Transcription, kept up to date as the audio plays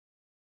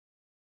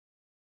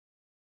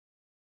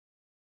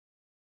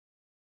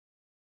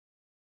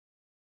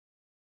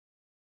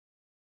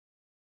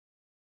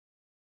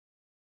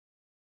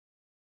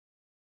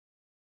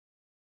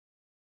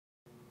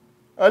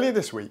Earlier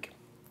this week,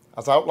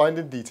 as outlined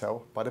in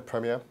detail by the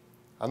Premier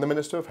and the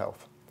Minister of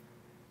Health,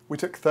 we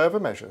took further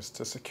measures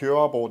to secure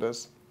our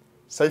borders,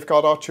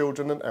 safeguard our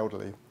children and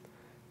elderly,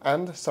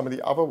 and some of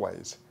the other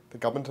ways the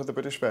Government of the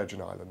British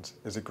Virgin Islands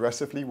is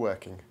aggressively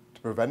working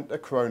to prevent the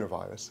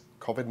coronavirus,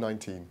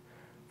 COVID-19,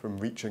 from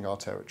reaching our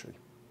territory.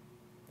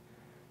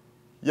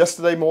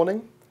 Yesterday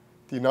morning,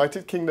 the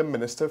United Kingdom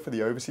Minister for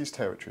the Overseas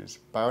Territories,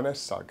 Baroness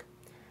Sugg,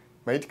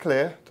 made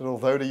clear that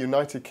although the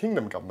United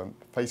Kingdom government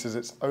faces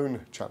its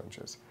own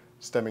challenges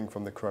stemming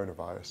from the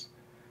coronavirus,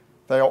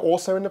 they are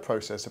also in the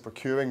process of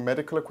procuring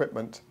medical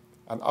equipment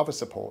and other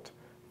support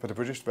for the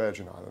British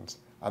Virgin Islands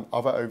and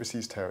other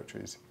overseas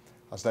territories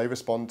as they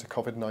respond to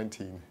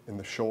COVID-19 in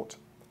the short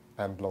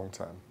and long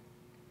term.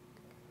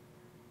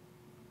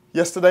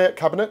 Yesterday at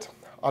Cabinet,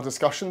 our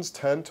discussions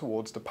turned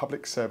towards the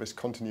public service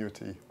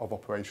continuity of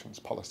operations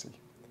policy.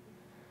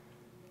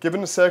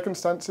 Given the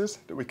circumstances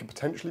that we could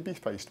potentially be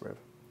faced with,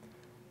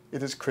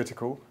 it is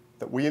critical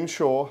that we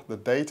ensure the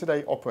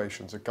day-to-day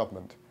operations of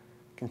government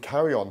can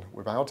carry on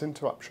without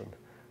interruption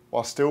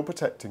while still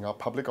protecting our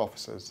public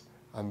officers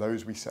and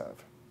those we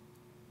serve.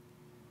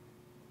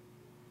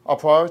 Our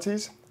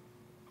priorities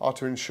are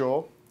to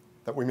ensure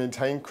that we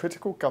maintain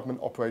critical government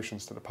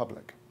operations to the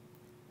public,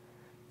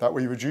 that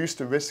we reduce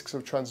the risks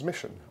of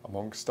transmission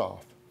among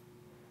staff,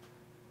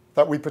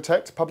 that we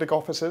protect public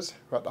officers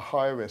who are at the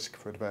higher risk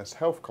for adverse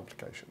health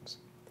complications,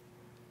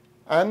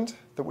 and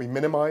that we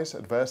minimise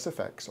adverse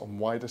effects on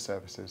wider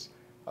services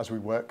as we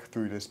work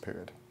through this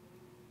period.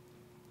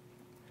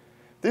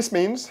 This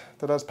means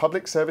that as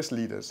public service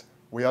leaders,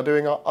 we are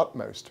doing our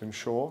utmost to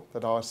ensure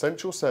that our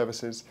essential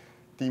services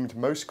deemed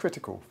most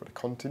critical for the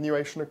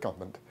continuation of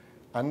government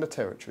and the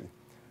territory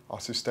are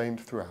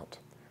sustained throughout,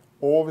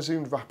 or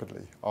resumed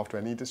rapidly after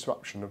any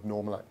disruption of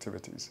normal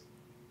activities.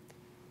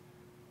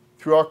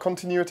 Through our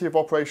continuity of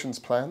operations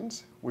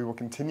plans, we will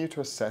continue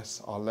to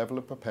assess our level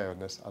of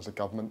preparedness as a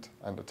government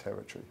and a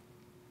territory.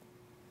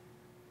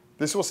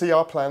 This will see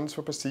our plans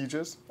for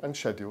procedures and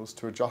schedules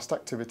to adjust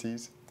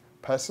activities,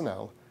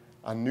 personnel,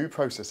 and new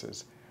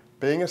processes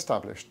being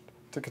established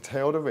to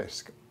curtail the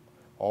risk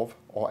of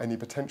or any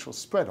potential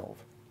spread of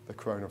the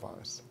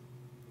coronavirus.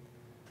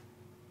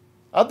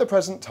 At the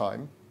present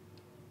time,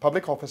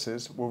 public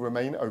offices will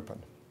remain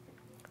open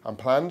and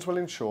plans will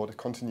ensure the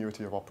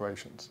continuity of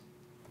operations.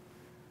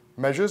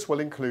 Measures will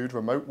include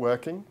remote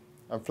working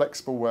and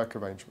flexible work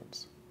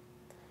arrangements.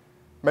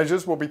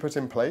 Measures will be put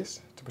in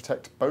place to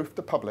protect both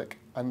the public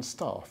and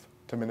staff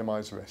to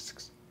minimise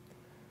risks.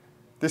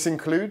 This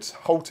includes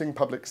halting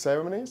public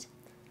ceremonies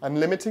and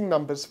limiting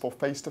numbers for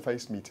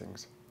face-to-face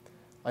meetings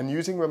and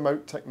using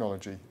remote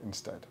technology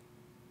instead.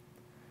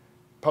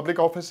 Public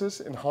officers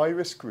in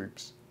high-risk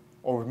groups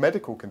or with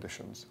medical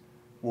conditions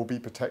will be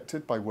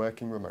protected by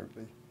working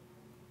remotely.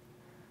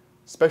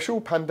 Special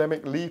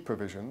pandemic leave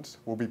provisions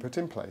will be put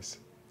in place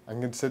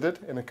and considered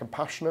in a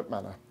compassionate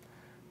manner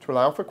to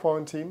allow for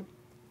quarantine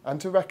and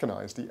to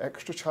recognise the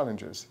extra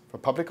challenges for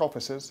public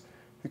officers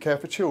who care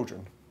for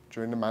children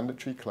during the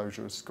mandatory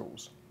closure of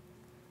schools.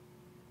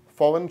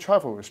 Foreign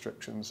travel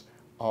restrictions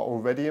are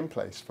already in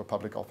place for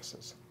public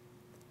officers.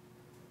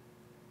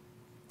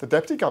 The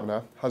Deputy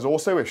Governor has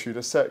also issued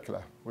a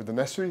circular with the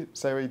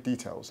necessary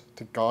details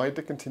to guide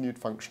the continued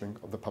functioning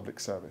of the public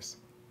service.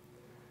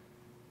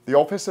 The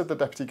Office of the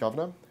Deputy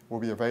Governor will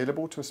be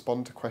available to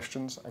respond to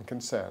questions and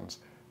concerns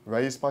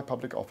raised by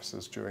public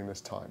officers during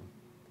this time.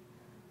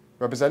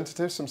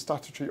 Representatives from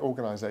statutory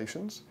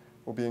organisations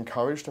will be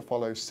encouraged to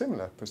follow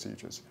similar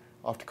procedures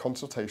after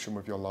consultation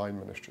with your line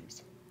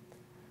ministries.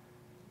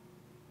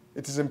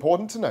 It is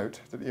important to note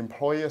that the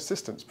Employee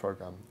Assistance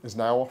Programme is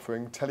now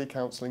offering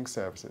telecounselling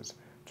services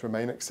to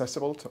remain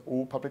accessible to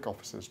all public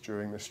officers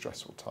during this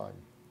stressful time.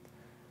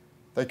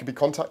 They can be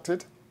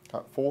contacted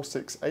at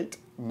 468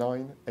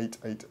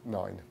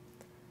 9889,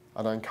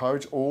 and I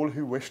encourage all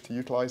who wish to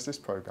utilise this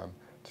programme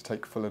to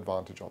take full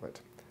advantage of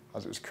it,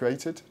 as it was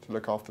created to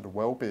look after the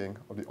well-being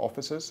of the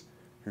officers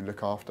who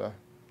look after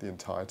the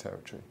entire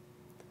territory.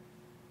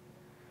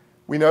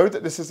 We know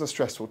that this is a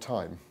stressful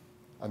time,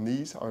 and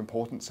these are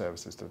important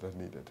services that are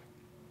needed.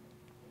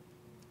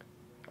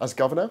 As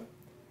Governor,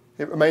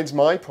 it remains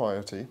my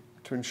priority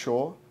to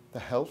ensure the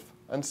health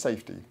and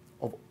safety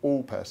of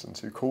all persons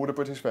who call the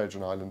British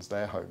Virgin Islands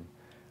their home,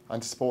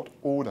 and to support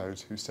all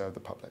those who serve the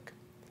public.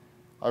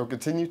 I will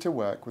continue to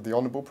work with the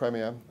Honourable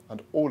Premier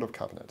and all of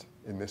Cabinet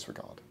in this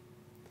regard.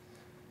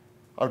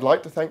 I would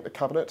like to thank the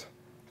Cabinet,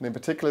 and in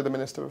particular the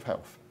Minister of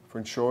Health, for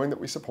ensuring that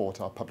we support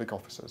our public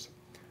officers,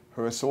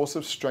 who are a source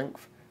of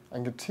strength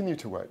and continue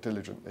to work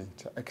diligently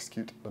to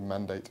execute the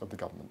mandate of the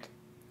Government.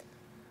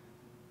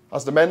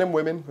 As the men and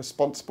women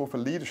responsible for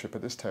leadership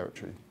of this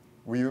territory,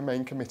 we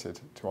remain committed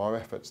to our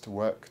efforts to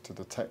work to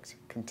detect,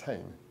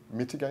 contain,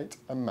 mitigate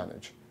and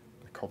manage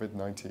the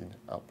COVID-19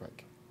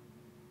 outbreak.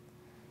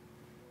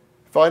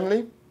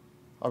 Finally,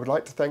 I would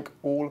like to thank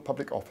all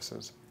public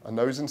officers and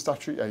those in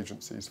statutory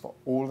agencies for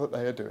all that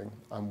they are doing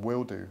and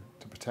will do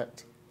to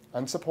protect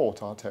and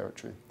support our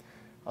territory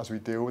as we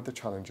deal with the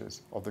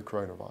challenges of the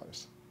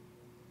coronavirus.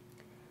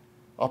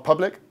 Our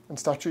public and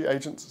statutory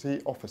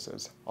agency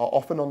officers are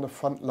often on the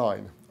front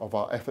line of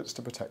our efforts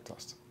to protect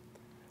us.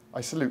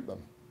 I salute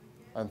them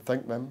and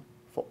thank them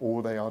for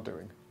all they are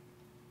doing.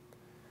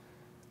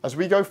 As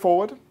we go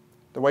forward,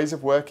 the ways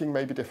of working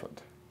may be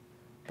different,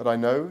 but I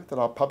know that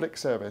our public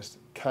service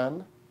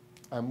can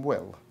and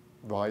will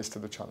rise to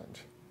the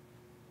challenge.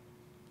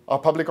 Our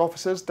public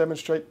officers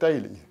demonstrate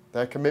daily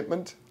their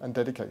commitment and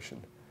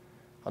dedication,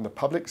 and the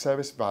public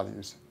service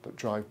values that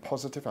drive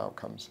positive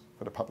outcomes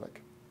for the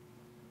public.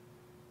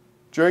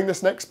 During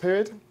this next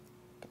period,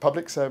 the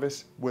public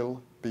service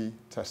will be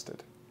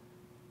tested,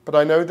 but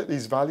I know that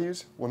these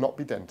values will not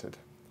be dented,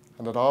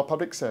 and that our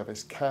public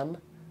service can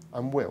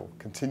and will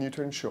continue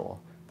to ensure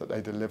that they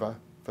deliver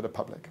for the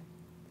public.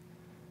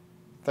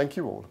 Thank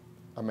you all,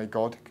 and may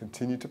God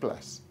continue to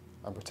bless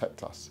and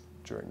protect us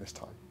during this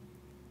time.